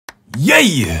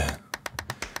Yeah!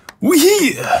 We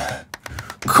here!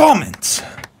 Comments!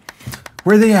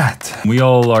 Where they at? We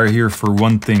all are here for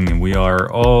one thing. We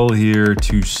are all here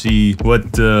to see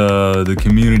what the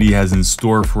community has in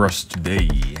store for us today.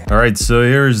 Alright, so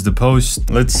here's the post.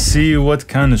 Let's see what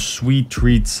kind of sweet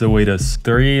treats await us.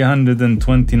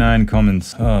 329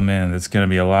 comments. Oh man, that's gonna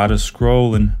be a lot of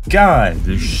scrolling. God,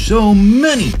 there's so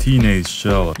many! Teenage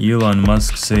Challa. Elon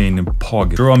Musk saying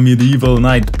Pog. Draw a medieval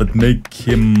knight, but make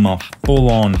him a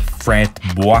full-on frat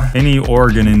boy. Any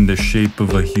organ in the shape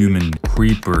of a human.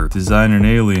 Creeper. Design an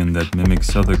alien that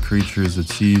mimics other creatures it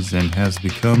sees and has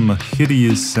become a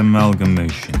hideous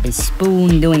amalgamation. A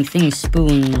spoon doing things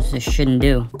spoons shouldn't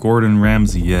do. Gordon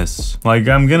Ramsay, yes. Like,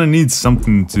 I'm gonna need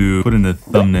something to put in the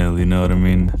thumbnail, you know what I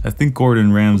mean? I think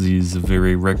Gordon Ramsay is a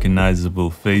very recognizable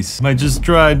face. Might just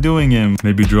try doing him.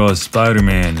 Maybe draw a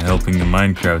Spider-Man helping a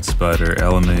Minecraft spider,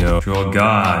 LMAO. Draw a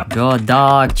god. Draw a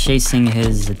dog chasing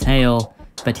his tail.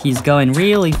 But he's going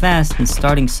really fast and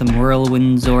starting some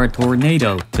whirlwinds or a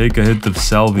tornado. Take a hit of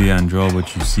salvia and draw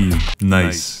what you see.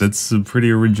 Nice. That's a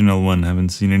pretty original one. Haven't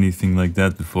seen anything like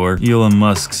that before. Elon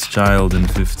Musk's child in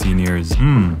 15 years.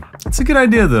 It's a good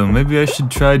idea though. Maybe I should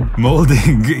try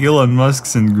molding Elon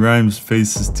Musk's and Grimes'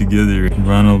 faces together.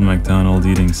 Ronald McDonald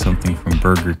eating something from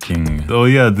Burger King. Oh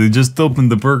yeah, they just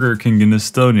opened the Burger King in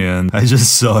Estonia and I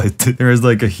just saw it. There's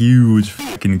like a huge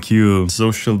fucking queue.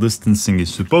 Social distancing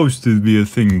is supposed to be a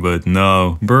thing, but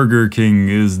no. Burger King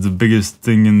is the biggest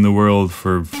thing in the world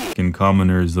for fucking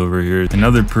commoners over here.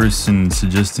 Another person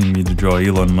suggesting me to draw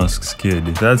Elon Musk's kid.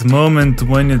 That moment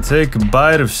when you take a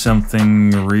bite of something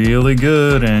really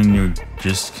good and you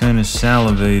just kind of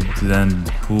salivate and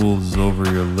it pools over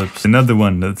your lips. Another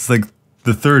one, that's like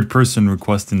the third person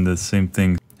requesting the same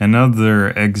thing.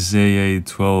 Another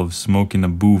XAA12 smoking a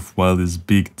booth while his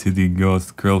big titty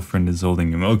goth girlfriend is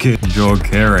holding him. Okay, Joe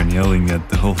Karen yelling at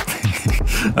the whole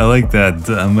thing. I like that.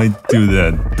 I might do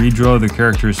that. Redraw the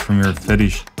characters from your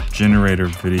fetish generator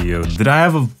video. Did I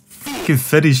have a fucking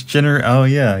fetish generator? Oh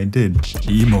yeah, I did.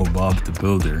 Emo Bob the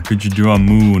Builder. Could you draw a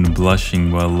moon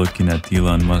blushing while looking at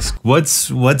Elon Musk?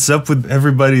 What's up with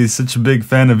everybody such a big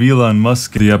fan of Elon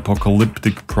Musk? The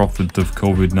apocalyptic prophet of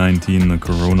COVID-19, the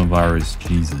coronavirus.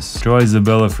 Jesus. Draw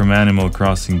Isabella from Animal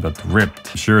Crossing but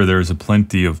ripped. Sure, there's a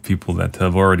plenty of people that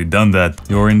have already done that.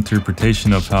 Your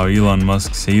interpretation of how Elon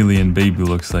Musk's alien baby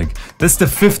looks like. That's the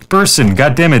fifth person,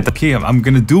 god damn it. Okay, I'm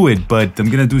gonna do it, but I'm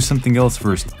gonna do something else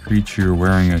first. Creature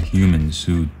wearing a human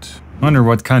suit. Wonder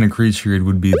what kind of creature it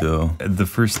would be though. The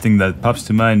first thing that pops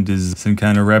to mind is some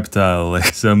kind of reptile,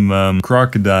 like some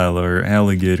crocodile or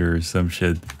alligator or some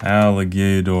shit.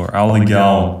 Alligator.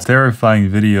 Terrifying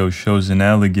video shows an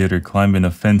alligator climbing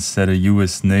a fence at a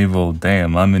US naval.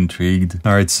 Damn, I'm intrigued.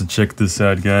 Alright, so check this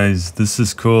out guys. This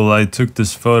is cool. I took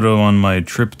this photo on my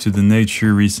trip to the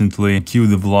nature recently. Cue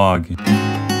the vlog.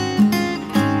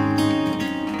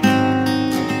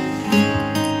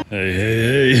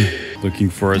 Hey.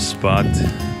 Looking for a spot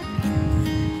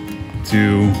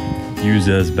to use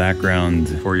as background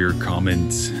for your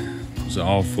comments. Those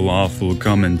awful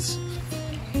comments.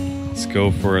 Let's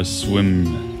go for a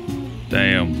swim.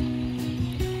 Damn.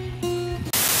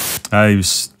 I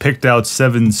picked out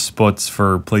 7 spots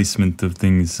for placement of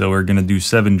things, so we're gonna do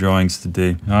 7 drawings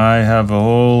today. I have a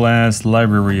whole ass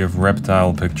library of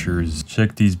reptile pictures.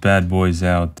 Check these bad boys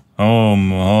out.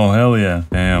 Oh hell yeah.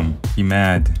 Damn, he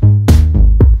mad.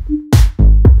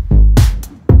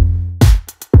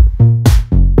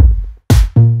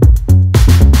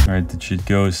 Alright, it should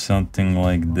go something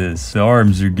like this. The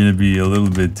arms are gonna be a little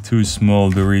bit too small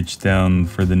to reach down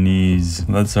for the knees.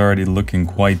 That's already looking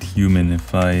quite human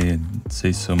if I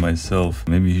say so myself.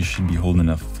 Maybe he should be holding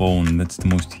a phone. That's the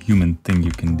most human thing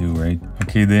you can do, right?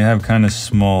 Okay, they have kind of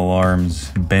small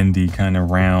arms, bendy, kind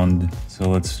of round. So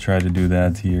let's try to do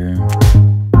that here.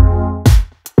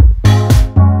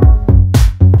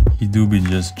 He do be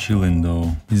just chilling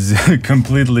though. He's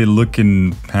completely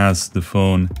looking past the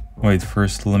phone. Wait,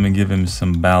 first let me give him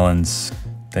some balance.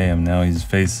 Damn, now his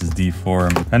face is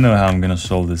deformed. I know how I'm gonna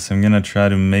solve this. I'm gonna try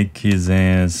to make his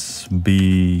ass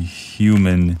be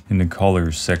human in the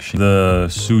colors section. The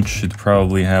suit should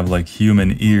probably have like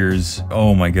human ears.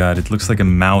 Oh my god, it looks like a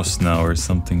mouse now or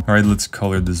something. Alright, let's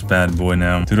color this bad boy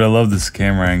now. Dude, I love this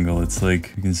camera angle. It's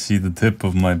like, you can see the tip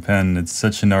of my pen. It's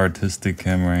such an artistic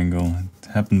camera angle. It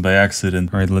happened by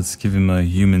accident. Alright, let's give him a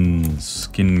human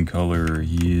skin color.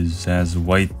 He is as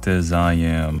white as I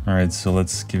am. Alright, so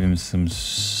let's give him some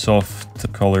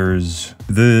soft colors.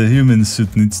 The human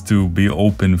suit needs to be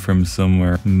open from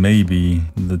somewhere. Maybe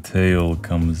the tail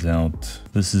comes out.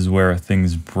 This is where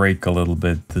things break a little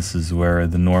bit. This is where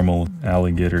the normal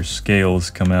alligator scales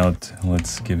come out.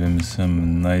 Let's give him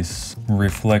some nice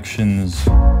reflections.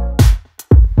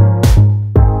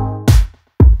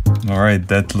 Alright,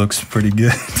 that looks pretty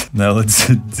good. Now let's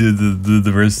do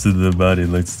the rest of the body.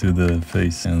 Let's do the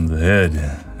face and the head.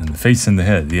 And the face and the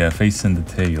head. Yeah, face and the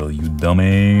tail, you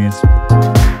dumbass.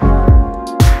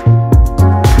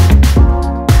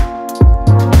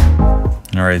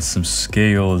 Alright, some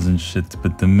scales and shit,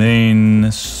 but the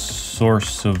main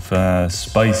source of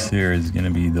spice here is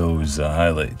gonna be those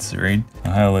highlights, right?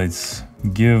 The highlights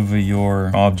give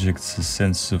your objects a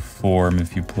sense of form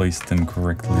if you place them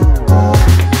correctly.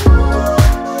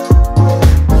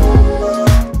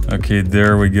 Okay,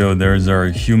 there we go. There's our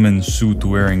human suit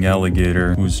wearing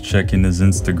alligator who's checking his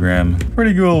Instagram.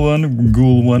 Pretty cool one.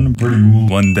 Cool one. Pretty cool.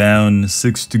 1 down,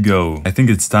 6 to go. I think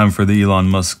it's time for the Elon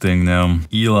Musk thing now.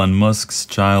 Elon Musk's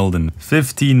child and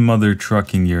 15 mother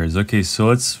trucking years. Okay, so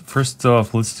let's first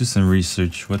off, let's do some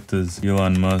research. What does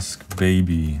Elon Musk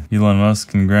baby? Elon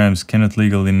Musk and Grimes cannot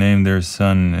legally name their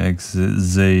son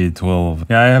XZ12.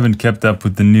 Yeah, I haven't kept up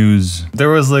with the news. There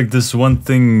was like this one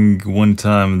thing one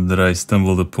time that I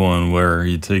stumbled upon where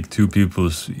you take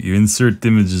you insert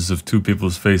images of 2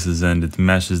 people's faces and it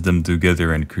mashes them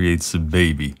together and creates a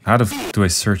baby. How the f do I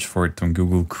search for it on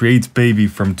Google? Create baby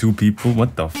from 2 people?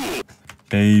 What the f?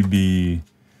 Baby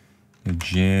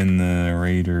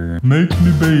generator. Make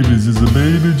me babies is a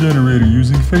baby generator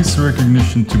using face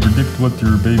recognition to predict what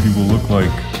your baby will look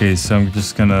like. Okay, so I'm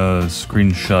just gonna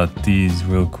screenshot these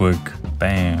real quick.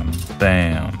 Bam,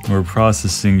 bam. We're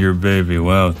processing your baby.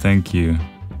 Wow, thank you.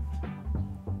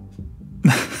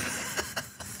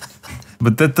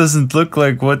 But that doesn't look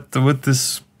like what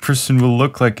this person will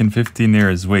look like in 15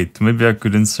 years. Wait, maybe I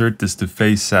could insert this to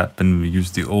Face app and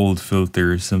use the old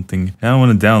filter or something. I don't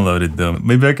want to download it though.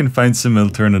 Maybe I can find some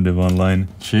alternative online.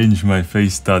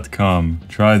 Changemyface.com.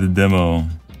 Try the demo.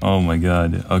 Oh my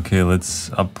god. Okay,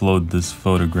 let's upload this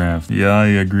photograph. Yeah, I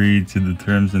agree to the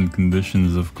terms and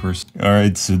conditions, of course.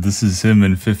 Alright, so this is him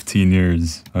in 15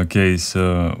 years. Okay,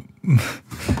 so...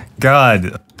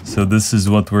 God! So this is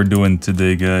what we're doing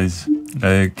today, guys.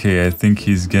 Okay, I think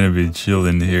he's gonna be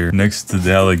chilling here next to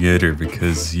the alligator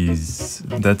because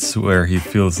that's where he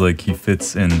feels like he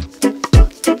fits in.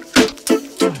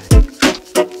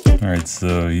 Alright,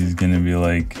 so he's gonna be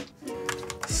like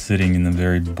sitting in a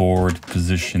very bored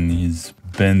position. He's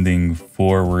bending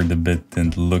forward a bit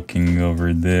and looking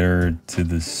over there to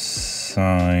the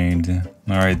side.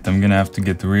 Alright, I'm gonna have to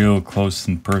get real close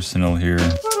and personal here.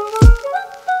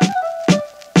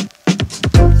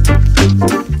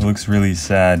 Looks really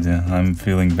sad. I'm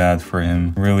feeling bad for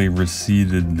him. Really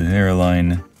receded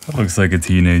hairline. That looks like a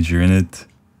teenager, innit?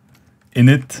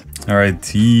 Alright,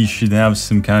 he should have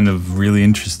some kind of really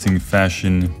interesting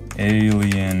fashion.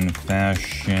 Alien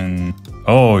fashion.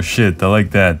 Oh shit, I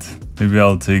like that. Maybe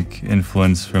I'll take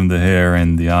influence from the hair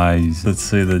and the eyes. Let's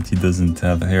say that he doesn't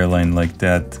have a hairline like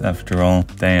that after all.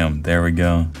 Damn, there we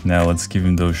go. Now let's give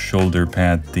him those shoulder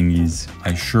pad thingies.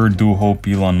 I sure do hope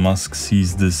Elon Musk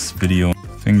sees this video.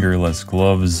 Fingerless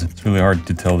gloves. It's really hard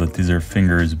to tell that these are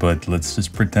fingers, but let's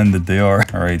just pretend that they are.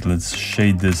 Alright, let's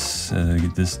shade this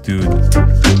dude.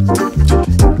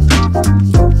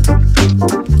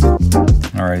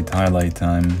 Alright, highlight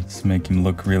time. Let's make him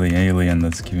look really alien.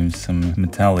 Let's give him some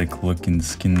metallic looking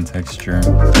skin texture.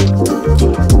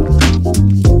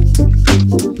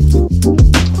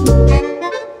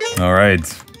 Alright,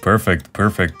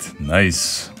 perfect.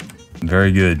 Nice.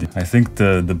 Very good. I think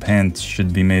the pants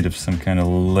should be made of some kind of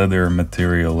leather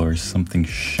material or something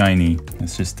shiny.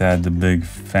 Let's just add the big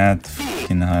fat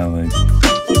fucking highlight.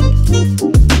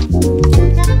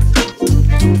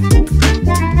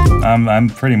 I'm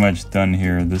pretty much done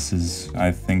here. This is,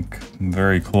 I think,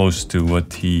 very close to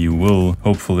what he will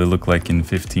hopefully look like in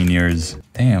 15 years.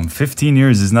 Damn, 15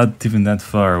 years is not even that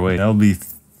far away. I'll be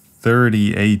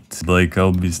 38. Like,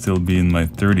 I'll still be in my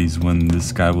 30s when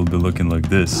this guy will be looking like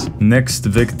this. Next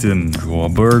victim. Draw a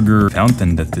burger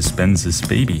fountain that dispenses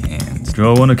baby hands.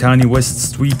 Draw one of Kanye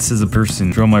West's tweets as a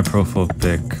person. Draw my profile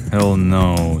pic. Hell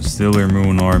no. Sailor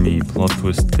Moon Army. Plot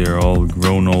twist, they're all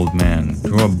grown old man.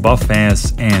 Draw a buff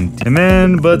ass ant. A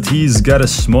man, but he's got a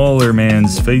smaller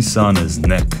man's face on his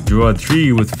neck. Draw a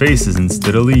tree with faces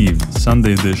instead of leaves.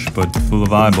 Sunday dish, but full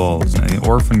of eyeballs. An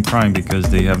orphan crying because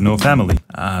they have no family.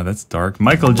 Ah, that's dark.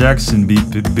 Michael Jackson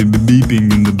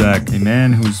beeping in the back. A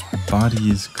man whose body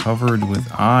is covered with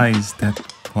eyes that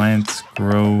plants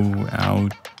grow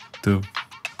out of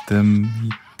them.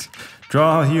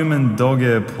 Draw a human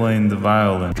doge playing the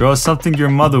violin. Draw something your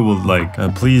mother would like.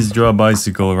 Please draw a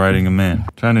bicycle riding a man.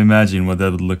 Trying to imagine what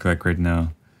that would look like right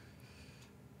now.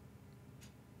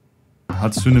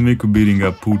 Hatsune Miku beating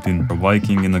up Putin, a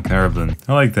Viking in a caravan.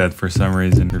 I like that for some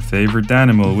reason. Your favorite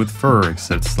animal with fur,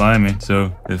 except slimy.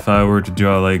 So, if I were to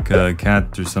draw like a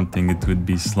cat or something, it would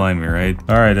be slimy, right?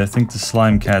 Alright, I think the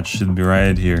slime cat should be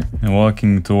right here. And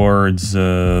walking towards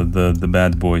the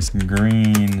bad boys.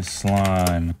 Green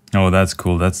slime. Oh, that's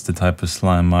cool. That's the type of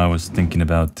slime I was thinking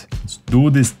about. Let's do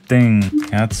this thing.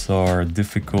 Cats are a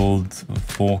difficult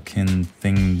fucking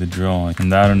thing to draw.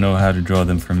 And I don't know how to draw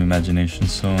them from imagination.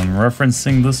 So I'm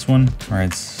referencing this one.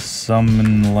 Alright,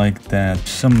 something like that.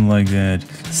 Something like that.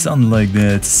 Something like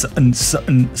that.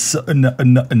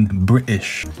 Something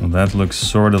British. Well, that looks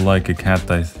sort of like a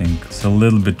cat, I think. It's a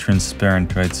little bit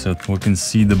transparent, right? So we can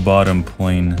see the bottom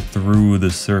plane through the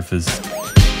surface.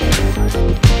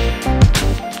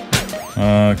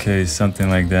 Okay, something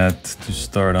like that to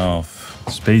start off.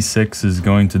 SpaceX is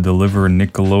going to deliver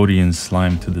Nickelodeon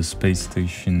slime to the space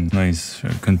station. Nice.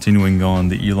 Continuing on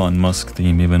the Elon Musk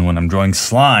theme, even when I'm drawing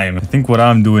slime. I think what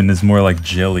I'm doing is more like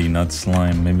jelly, not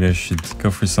slime. Maybe I should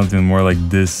go for something more like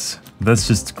this. That's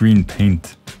just green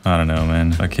paint. I don't know,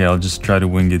 man. Okay, I'll just try to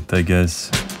wing it, I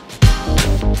guess.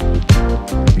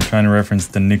 I'm trying to reference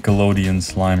the Nickelodeon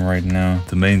slime right now.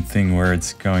 The main thing where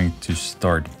it's going to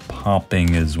start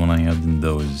popping is when I add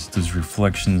those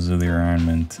reflections of the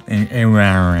environment.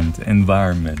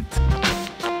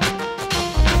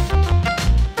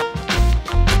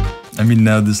 I mean,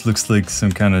 now this looks like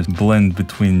some kind of blend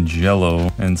between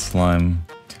Jello and slime.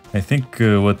 I think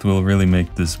what will really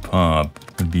make this pop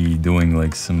would be doing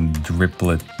like some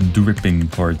dripping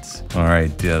parts.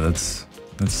 Alright, yeah, that's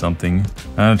something.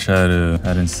 I'll try to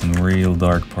add in some real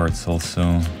dark parts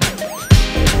also.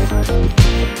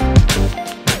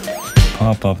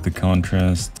 Pop up the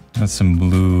contrast. Add some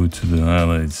blue to the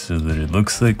highlights so that it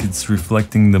looks like it's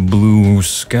reflecting the blue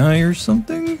sky or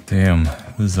something. Damn,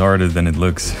 this is harder than it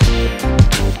looks.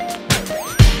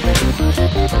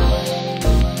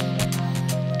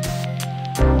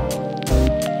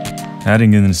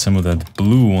 Adding in some of that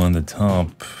blue on the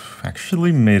top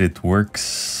actually made it work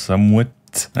somewhat.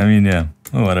 I mean, yeah,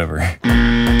 whatever.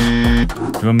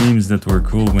 Draw memes that were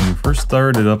cool when you first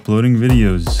started uploading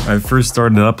videos. I first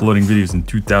started uploading videos in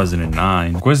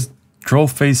 2009. Was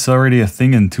Trollface already a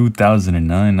thing in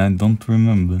 2009? I don't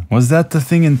remember. Was that the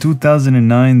thing in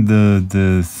 2009?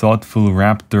 The thoughtful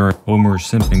raptor, Homer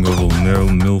simping over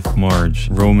MILF Marge,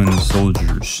 Roman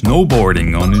soldier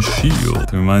snowboarding on his shield.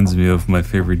 It reminds me of my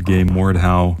favorite game,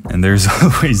 Mordhau. And there's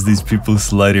always these people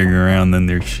sliding around on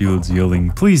their shields yelling,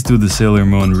 "Please do the Sailor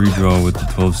Moon redraw with the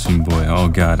 12-soon boy." Oh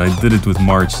god, I did it with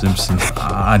Marge Simpson.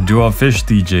 Draw a fish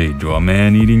DJ, draw a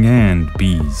man eating hand,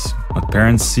 bees. What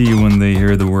parents see when they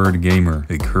hear the word gamer.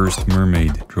 A cursed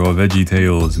mermaid. Draw Veggie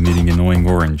Tales meeting annoying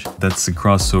orange. That's a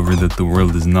crossover that the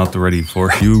world is not ready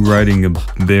for. You riding a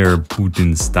bear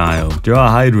Putin style. Draw a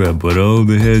Hydra, but all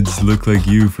the heads look like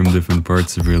you from different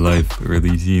parts of your life.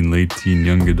 Early teen, late teen,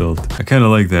 young adult. I kinda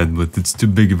like that, but it's too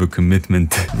big of a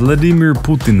commitment. Vladimir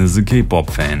Putin is a K-pop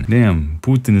fan. Damn,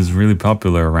 Putin is really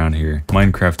popular around here.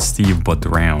 Minecraft Steve, but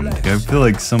round. I feel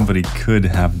like somebody could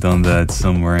have done that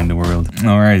somewhere in the world.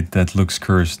 Alright, that looks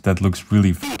cursed. That looks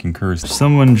really fucking cursed.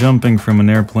 Someone jumping from an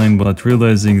airplane but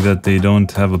realizing that they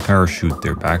don't have a parachute.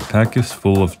 Their backpack is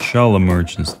full of Challa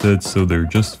merch instead, so they're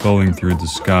just falling through the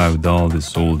sky with all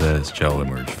this old ass Challa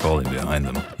merch falling behind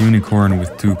them. Unicorn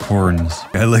with 2 corns.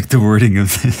 I like the wording of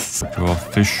this. Draw a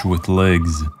fish with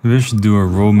legs. Maybe I should do a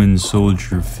Roman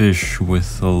soldier fish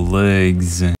with the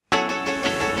legs.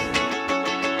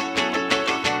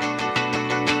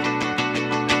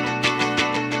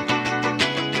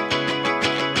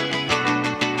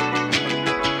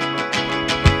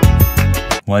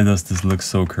 Why does this look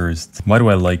so cursed? Why do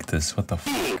I like this? What the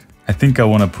fuck? I think I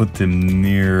want to put him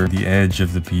near the edge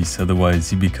of the piece, otherwise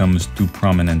he becomes too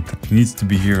prominent. He needs to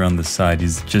be here on the side.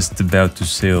 He's just about to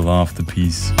sail off the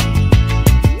piece.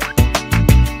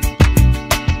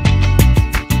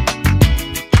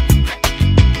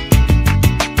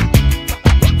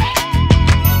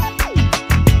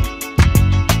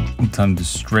 Time to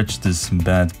stretch this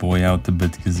bad boy out a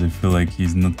bit because I feel like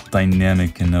he's not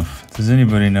dynamic enough. Does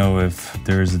anybody know if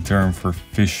there is a term for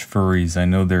fish furries? I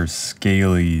know they're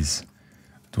scalies.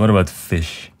 But what about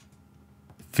fish?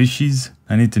 Fishies?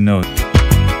 I need to know.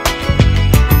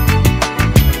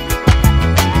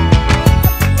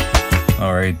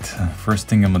 Alright, Alright, first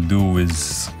thing I'm gonna do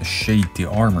is shade the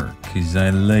armor, cause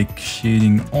I like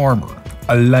shading armor.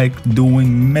 I like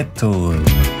doing metal.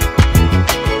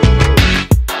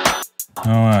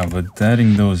 Oh wow, but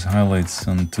adding those highlights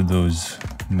onto those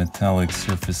metallic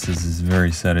surfaces is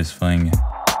very satisfying.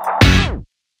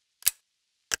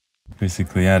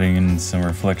 Basically adding in some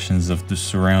reflections of the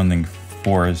surrounding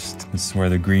forest. This is where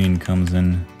the green comes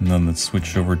in. And then let's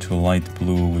switch over to a light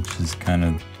blue, which is kind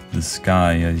of the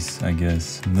sky, I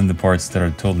guess. And then the parts that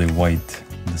are totally white,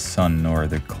 the sun or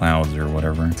the clouds or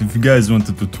whatever. If you guys want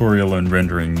a tutorial on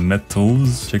rendering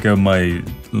metals, check out my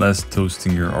last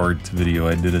Toasting Your Art video.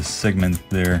 I did a segment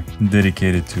there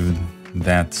dedicated to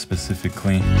that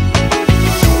specifically.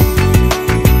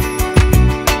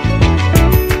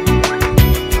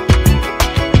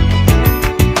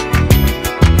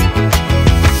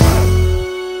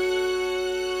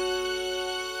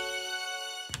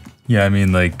 Yeah, I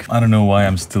mean, like, I don't know why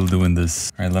I'm still doing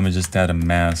this. Alright, let me just add a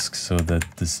mask so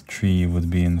that this tree would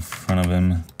be in front of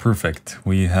him. Perfect.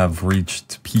 We have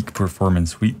reached peak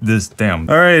performance. Damn.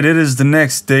 Alright, it is the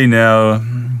next day now.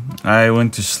 I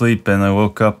went to sleep and I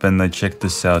woke up and I checked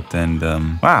this out and,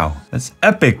 wow, that's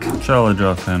epic. Challa,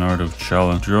 draw fan art of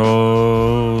Challa.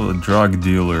 Draw a drug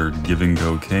dealer giving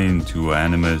cocaine to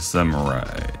anime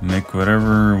samurai. Make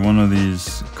whatever one of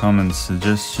these comment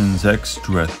suggestions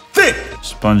extra thick.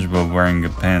 SpongeBob wearing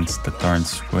pants that aren't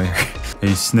square.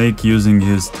 A snake using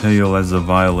his tail as a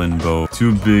violin bow.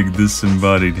 Two big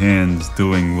disembodied hands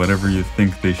doing whatever you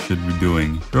think they should be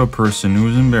doing. Draw a person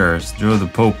who's embarrassed. Draw the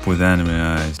Pope with anime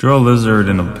eyes. Draw a lizard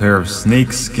in a pair of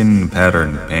snakeskin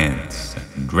pattern pants.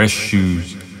 Dress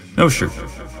shoes. No shirt.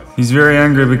 He's very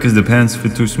angry because the pants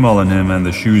fit too small on him and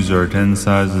the shoes are 10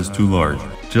 sizes too large.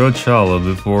 Draw Challa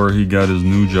before he got his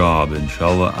new job and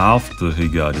Challa after he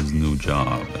got his new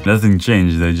job. Nothing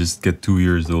changed, they just get 2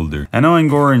 years older. Annoying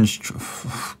orange.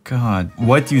 God.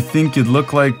 What do you think you'd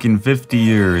look like in 50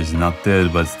 years? Not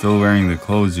dead, but still wearing the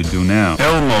clothes you do now.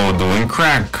 Elmo doing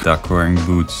crack. Duck wearing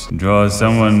boots. Draw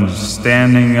someone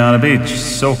standing on a beach,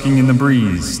 soaking in the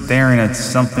breeze, staring at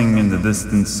something in the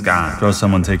distant sky. Draw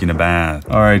someone taking a bath.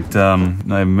 Alright,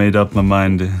 I made up my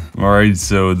mind. Alright,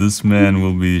 so this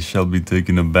man shall be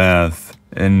taking a bath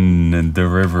in the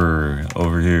river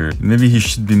over here. Maybe he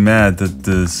should be mad that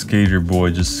the skater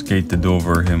boy just skated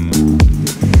over him.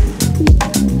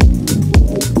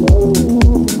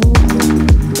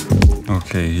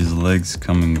 Okay, his legs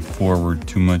coming forward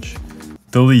too much.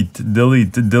 Delete,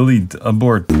 delete, delete,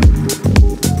 abort.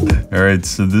 Alright,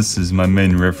 so this is my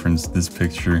main reference, this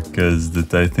picture, because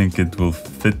I think it will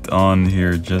fit on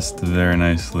here just very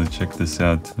nicely. Check this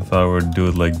out. If I were to do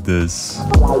it like this.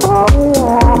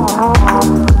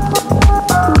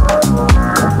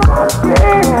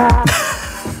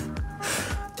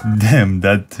 Damn,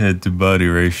 that head to body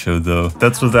ratio though.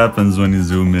 That's what happens when you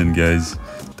zoom in, guys.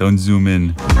 Don't zoom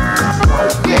in.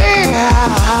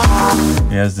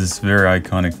 He has this very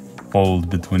iconic fold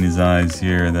between his eyes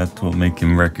here that will make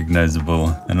him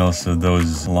recognizable, and also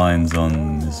those lines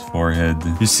on his forehead.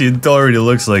 You see, it already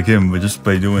looks like him, but just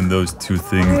by doing those two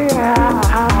things.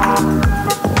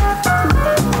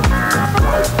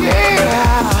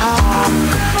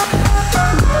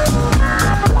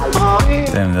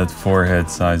 Damn, that forehead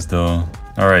size though.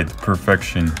 Alright,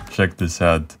 perfection. Check this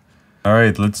out.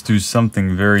 Alright, let's do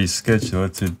something very sketchy.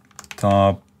 Let's do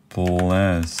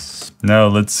topless. Now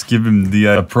let's give him the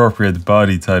appropriate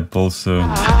body type also.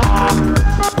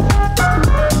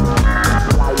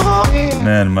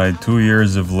 Man, my 2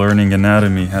 years of learning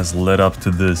anatomy has led up to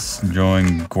this.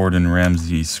 Drawing Gordon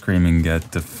Ramsay screaming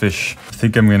at the fish. I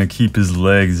think I'm gonna keep his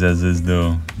legs as is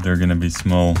though. They're gonna be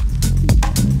small.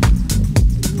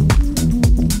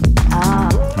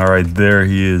 Alright, there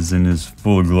he is in his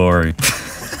full glory.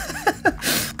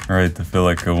 Alright, I feel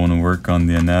like I want to work on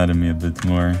the anatomy a bit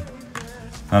more.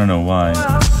 I don't know why.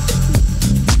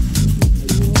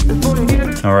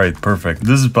 Alright, perfect.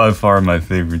 This is by far my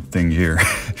favorite thing here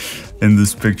in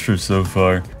this picture so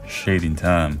far. Shading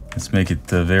time. Let's make it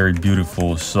a very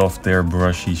beautiful, soft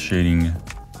airbrushy shading.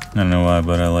 I don't know why,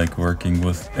 but I like working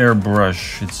with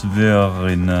airbrush. It's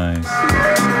very nice.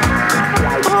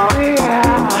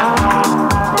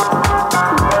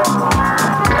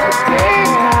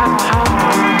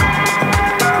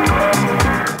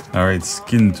 Alright,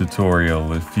 skin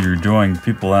tutorial. If you're drawing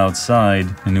people outside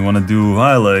and you want to do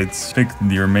highlights, pick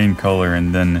your main color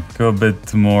and then go a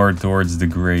bit more towards the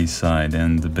gray side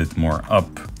and a bit more up.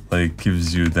 Like,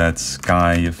 gives you that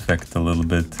sky effect a little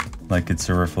bit. Like it's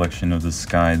a reflection of the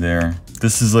sky there.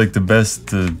 This is like the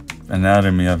best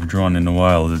anatomy I've drawn in a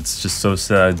while. It's just so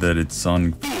sad that it's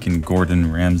on fucking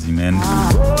Gordon Ramsay, man.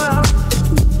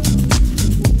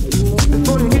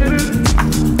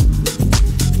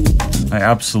 I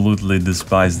absolutely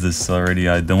despise this already.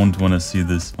 I don't want to see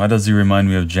this. Why does he remind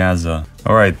me of Jazza?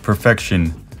 Alright,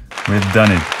 perfection. We've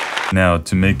done it. Now,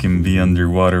 to make him be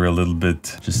underwater a little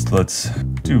bit, just let's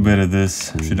do a bit of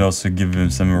this. Should also give him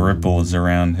some ripples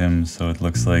around him so it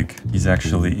looks like he's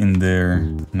actually in there.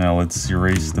 Now let's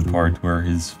erase the part where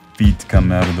his feet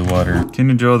come out of the water. Can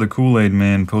you draw the Kool-Aid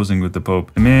man posing with the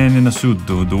Pope? A man in a suit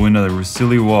doing a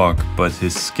silly walk, but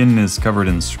his skin is covered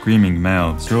in screaming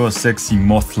mouths. Draw a sexy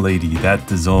moth lady,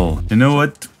 that is all. You know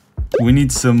what? We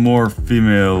need some more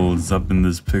females up in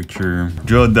this picture.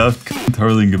 Draw a daft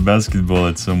hurling a basketball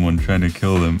at someone trying to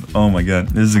kill them. Oh my god.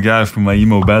 This is a guy from my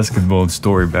emo basketball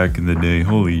story back in the day.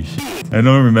 Holy shit. I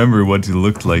don't remember what he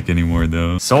looked like anymore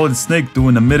though. Solid Snake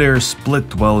doing a midair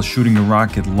split while shooting a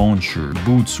rocket launcher.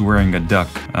 Boots wearing a duck.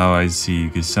 Oh, I see.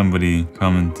 Because somebody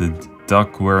commented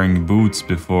duck wearing boots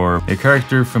before. A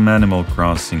character from Animal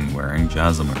Crossing wearing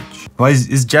Jazza merch. Why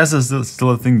is Jazza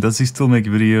still a thing? Does he still make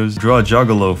videos? Draw a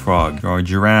juggalo frog. Draw a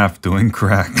giraffe doing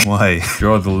crack. Why?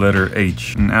 Draw the letter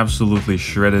H. An absolutely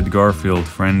shredded Garfield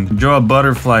friend. Draw a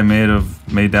butterfly made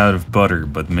out of butter,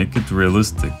 but make it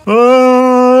realistic.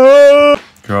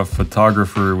 Draw a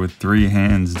photographer with 3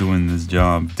 hands doing this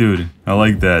job. Dude, I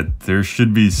like that. There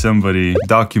should be somebody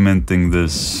documenting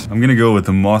this. I'm gonna go with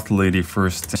the moth lady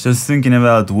first. Just thinking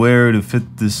about where to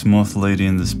fit this moth lady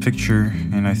in this picture,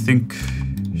 and I think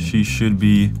she should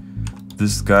be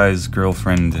this guy's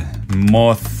girlfriend.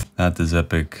 Moth. That is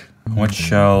epic. What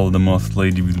shall the moth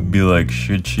lady be like?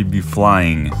 Should she be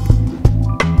flying?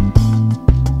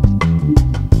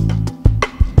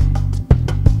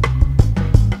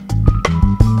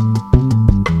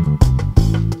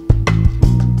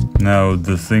 Now,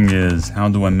 the thing is, how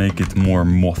do I make it more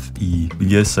moth-y? I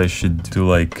guess I should do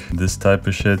like this type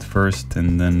of shit first,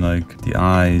 and then like the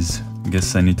eyes. I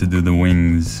guess I need to do the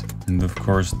wings. And of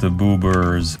course the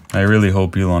boobers. I really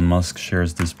hope Elon Musk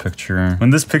shares this picture. When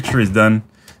this picture is done,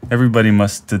 everybody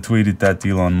must tweet it at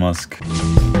Elon Musk.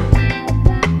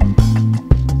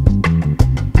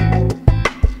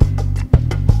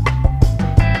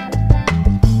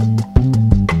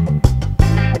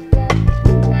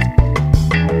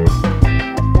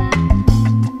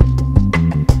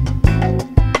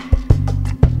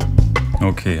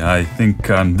 Okay, I think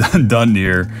I'm done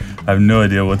here. I have no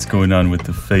idea what's going on with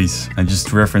the face. I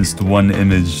just referenced one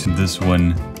image, this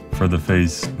one, for the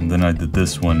face, and then I did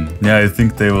this one. Yeah, I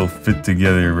think they will fit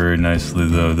together very nicely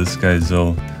though. This guy's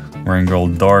all wearing all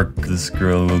dark, this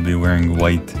girl will be wearing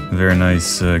white. Very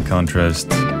nice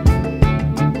contrast.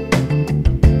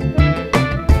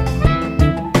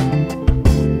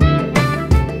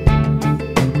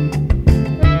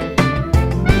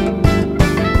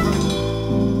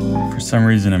 For some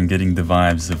reason I'm getting the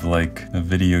vibes of like a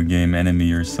video game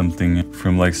enemy or something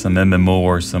from like some MMO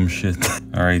or some shit.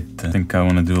 Alright, I think I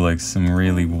want to do like some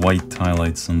really white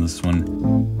highlights on this one.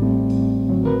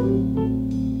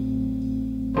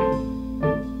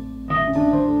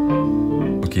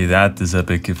 Okay, that is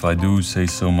epic if I do say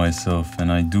so myself,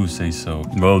 and I do say so.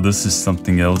 Well, this is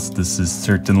something else. This is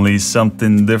certainly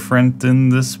something different in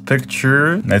this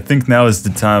picture. I think now is the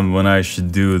time when I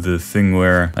should do the thing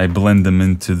where I blend them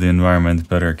into the environment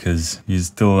better, because he's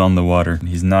still on the water.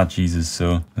 He's not Jesus,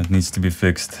 so that needs to be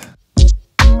fixed.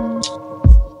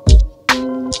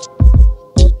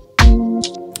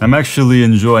 I'm actually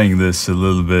enjoying this a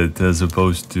little bit as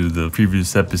opposed to the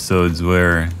previous episodes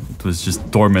where it was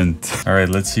just torment. Alright,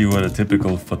 let's see what a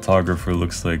typical photographer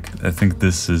looks like. I think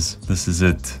this is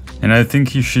it. And I think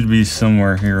he should be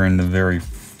somewhere here in the very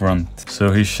front.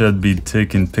 So he should be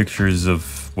taking pictures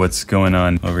of what's going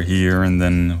on over here, and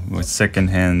then with second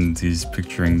hand he's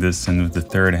picturing this, and with the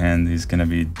third hand he's gonna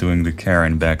be doing the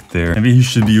Karen back there. Maybe he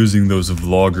should be using those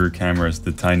vlogger cameras,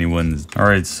 the tiny ones.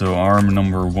 Alright, so arm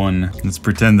number 1. Let's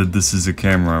pretend that this is a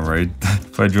camera, right?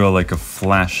 If I draw like a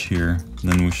flash here,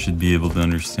 then we should be able to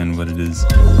understand what it is.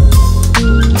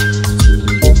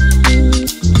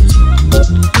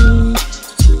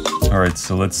 Alright,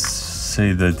 so let's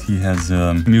say that he has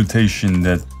a mutation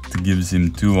that gives him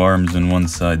 2 arms on one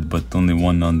side, but only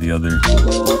 1 on the other.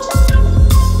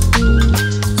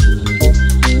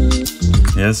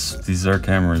 Yes, these are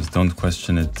cameras, don't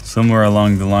question it. Somewhere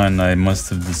along the line I must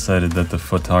have decided that the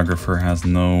photographer has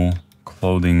no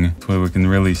clothing, so we can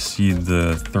really see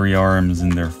the 3 arms in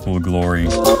their full glory.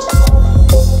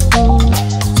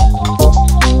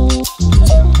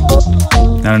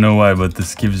 I don't know why, but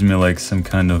this gives me like some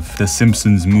kind of The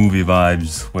Simpsons movie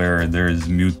vibes, where there's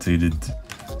mutated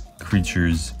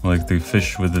creatures, like the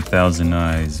fish with 1,000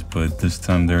 eyes, but this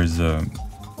time there's a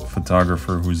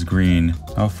photographer who's green.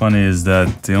 How funny is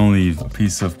that? The only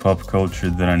piece of pop culture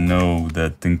that I know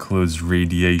that includes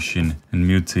radiation and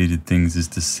mutated things is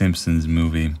the Simpsons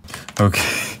movie.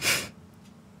 Okay.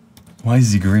 Why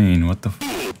is he green? What the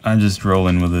f? I'm just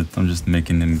rolling with it. I'm just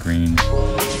making him green.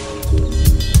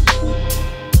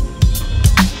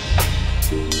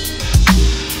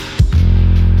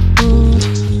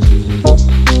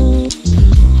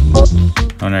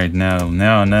 Alright,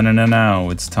 now,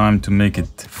 it's time to make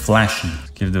it flashy.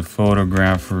 Give the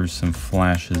photographer some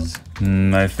flashes.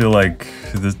 I feel like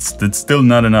that's still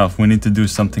not enough. We need to do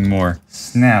something more.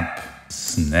 Snap.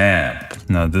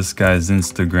 Now this guy's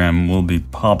Instagram will be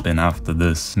popping after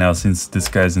this. Now since this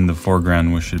guy's in the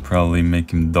foreground, we should probably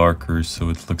make him darker so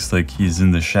it looks like he's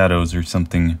in the shadows or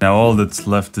something. Now all that's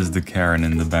left is the Karen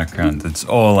in the background. That's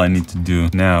all I need to do.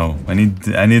 Now I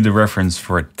need a reference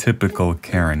for a typical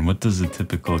Karen. What does a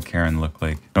typical Karen look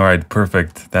like? Alright,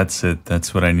 perfect. That's it.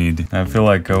 That's what I need. I feel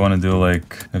like I want to do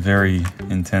like a very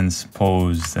intense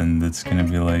pose, and it's gonna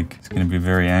be a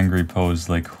very angry pose,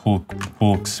 like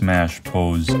Hulk smash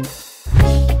pose.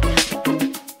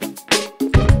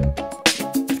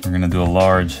 We're gonna do a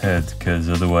large head, because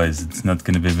otherwise it's not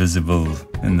gonna be visible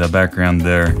in the background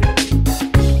there.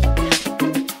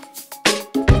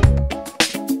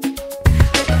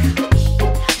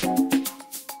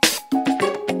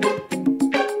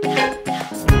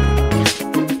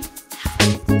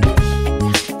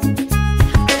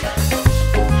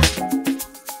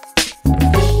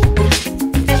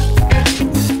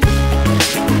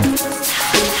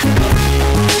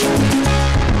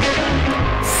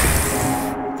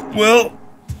 Well,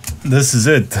 this is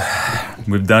it.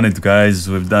 We've done it, guys.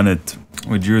 We've done it.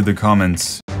 We drew the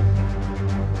comments.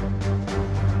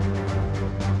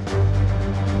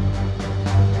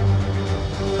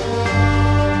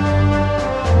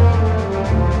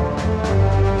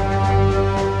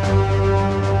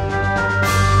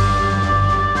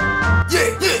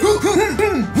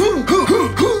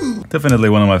 Definitely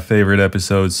one of my favorite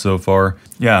episodes so far.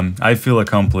 Yeah, I feel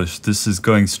accomplished. This is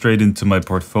going straight into my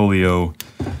portfolio.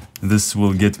 This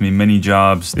will get me many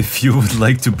jobs. If you would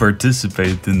like to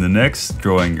participate in the next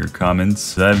Drawing Your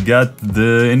Comments, I've got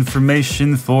the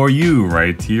information for you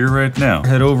right here, right now.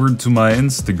 Head over to my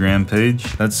Instagram page.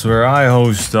 That's where I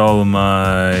host all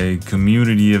my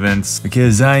community events,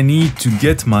 because I need to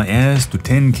get my ass to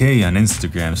 10K on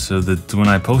Instagram so that when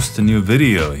I post a new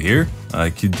video here, I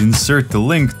could insert the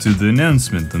link to the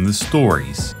announcement in the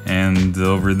stories. And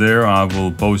over there I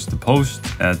will post a post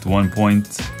at one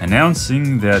point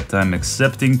announcing that I'm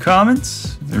accepting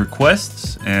comments,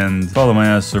 requests, and follow my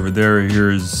ass over there.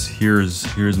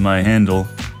 Here's my handle.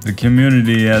 The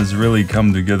community has really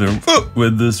come together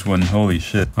with this one. Holy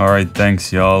shit. Alright,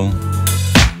 thanks y'all.